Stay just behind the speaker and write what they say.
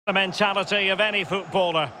The mentality of any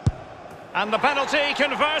footballer. And the penalty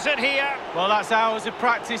converted here. Well, that's hours of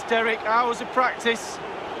practice, Derek, hours of practice.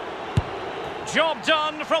 Job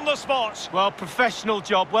done from the spot. Well, professional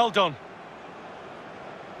job, well done.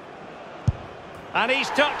 And he's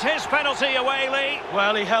tucked his penalty away, Lee.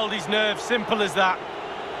 Well, he held his nerve, simple as that.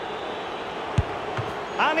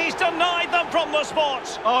 And he's denied them from the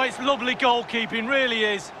spot. Oh, it's lovely goalkeeping, really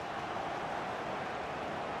is.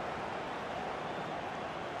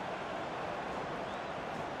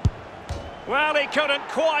 Well, he couldn't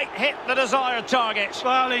quite hit the desired target.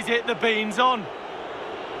 Well, he's hit the beans on.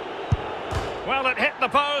 Well, it hit the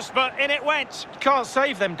post, but in it went. You can't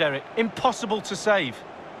save them, Derek. Impossible to save.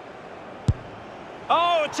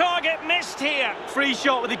 Oh, target missed here. Free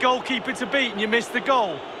shot with the goalkeeper to beat and you missed the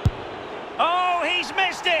goal. Oh, he's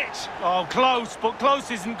missed it. Oh, close, but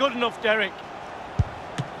close isn't good enough, Derek.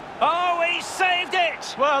 Oh, he saved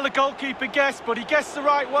it. Well, the goalkeeper guessed, but he guessed the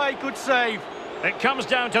right way. Good save. It comes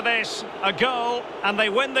down to this, a goal, and they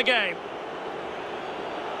win the game.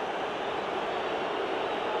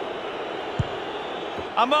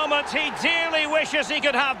 A moment he dearly wishes he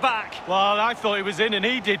could have back. Well, I thought he was in and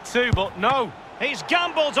he did too, but no. He's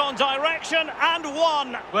gambled on direction and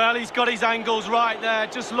won. Well, he's got his angles right there.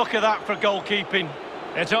 Just look at that for goalkeeping.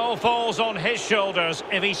 It all falls on his shoulders.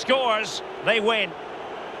 If he scores, they win.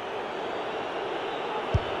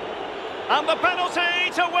 And the penalty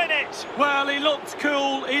to win it. Well, he looked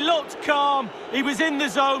cool, he looked calm, he was in the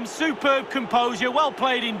zone, superb composure, well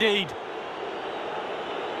played indeed.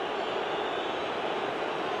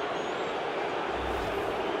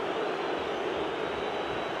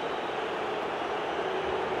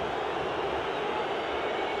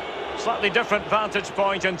 Slightly different vantage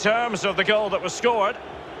point in terms of the goal that was scored.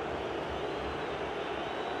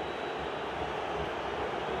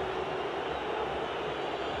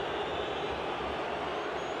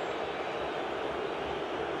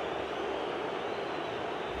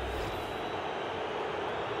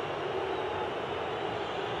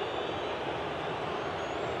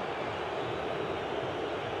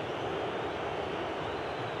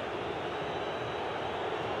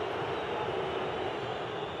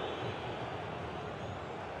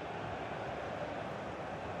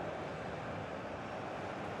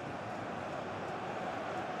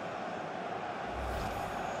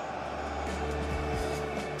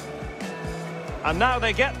 And now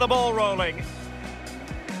they get the ball rolling.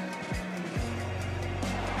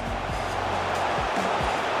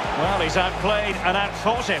 Well, he's outplayed and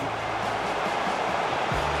outthought him.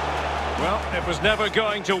 Well, it was never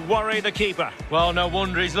going to worry the keeper. Well, no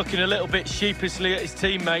wonder he's looking a little bit sheepishly at his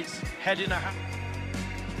teammates. Head in a hat.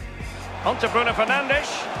 On to Bruno Fernandes.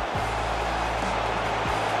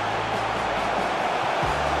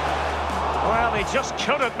 Well, he just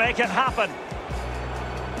couldn't make it happen.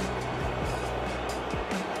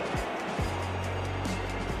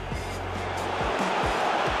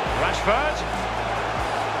 Rashford.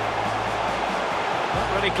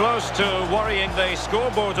 Not really close to worrying the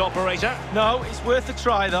scoreboard operator. No, it's worth a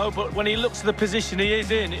try though, but when he looks at the position he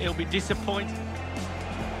is in, he'll be disappointed.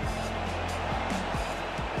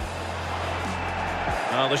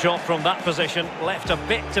 Well, the shot from that position left a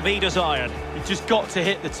bit to be desired. You've just got to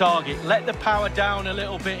hit the target. Let the power down a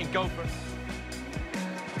little bit and go for it.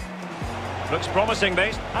 Looks promising,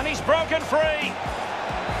 this. And he's broken free.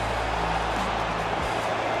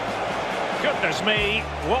 Goodness me,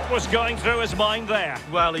 what was going through his mind there?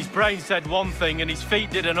 Well, his brain said one thing and his feet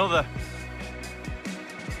did another.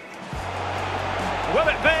 Will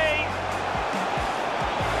it be?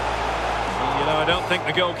 You know, I don't think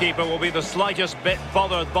the goalkeeper will be the slightest bit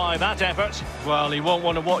bothered by that effort. Well, he won't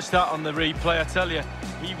want to watch that on the replay, I tell you.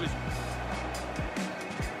 He was...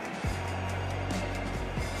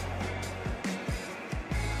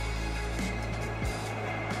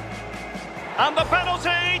 And the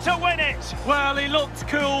penalty to win it. Well, he looked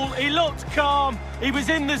cool, he looked calm, he was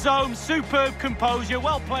in the zone, superb composure,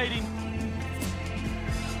 well played in...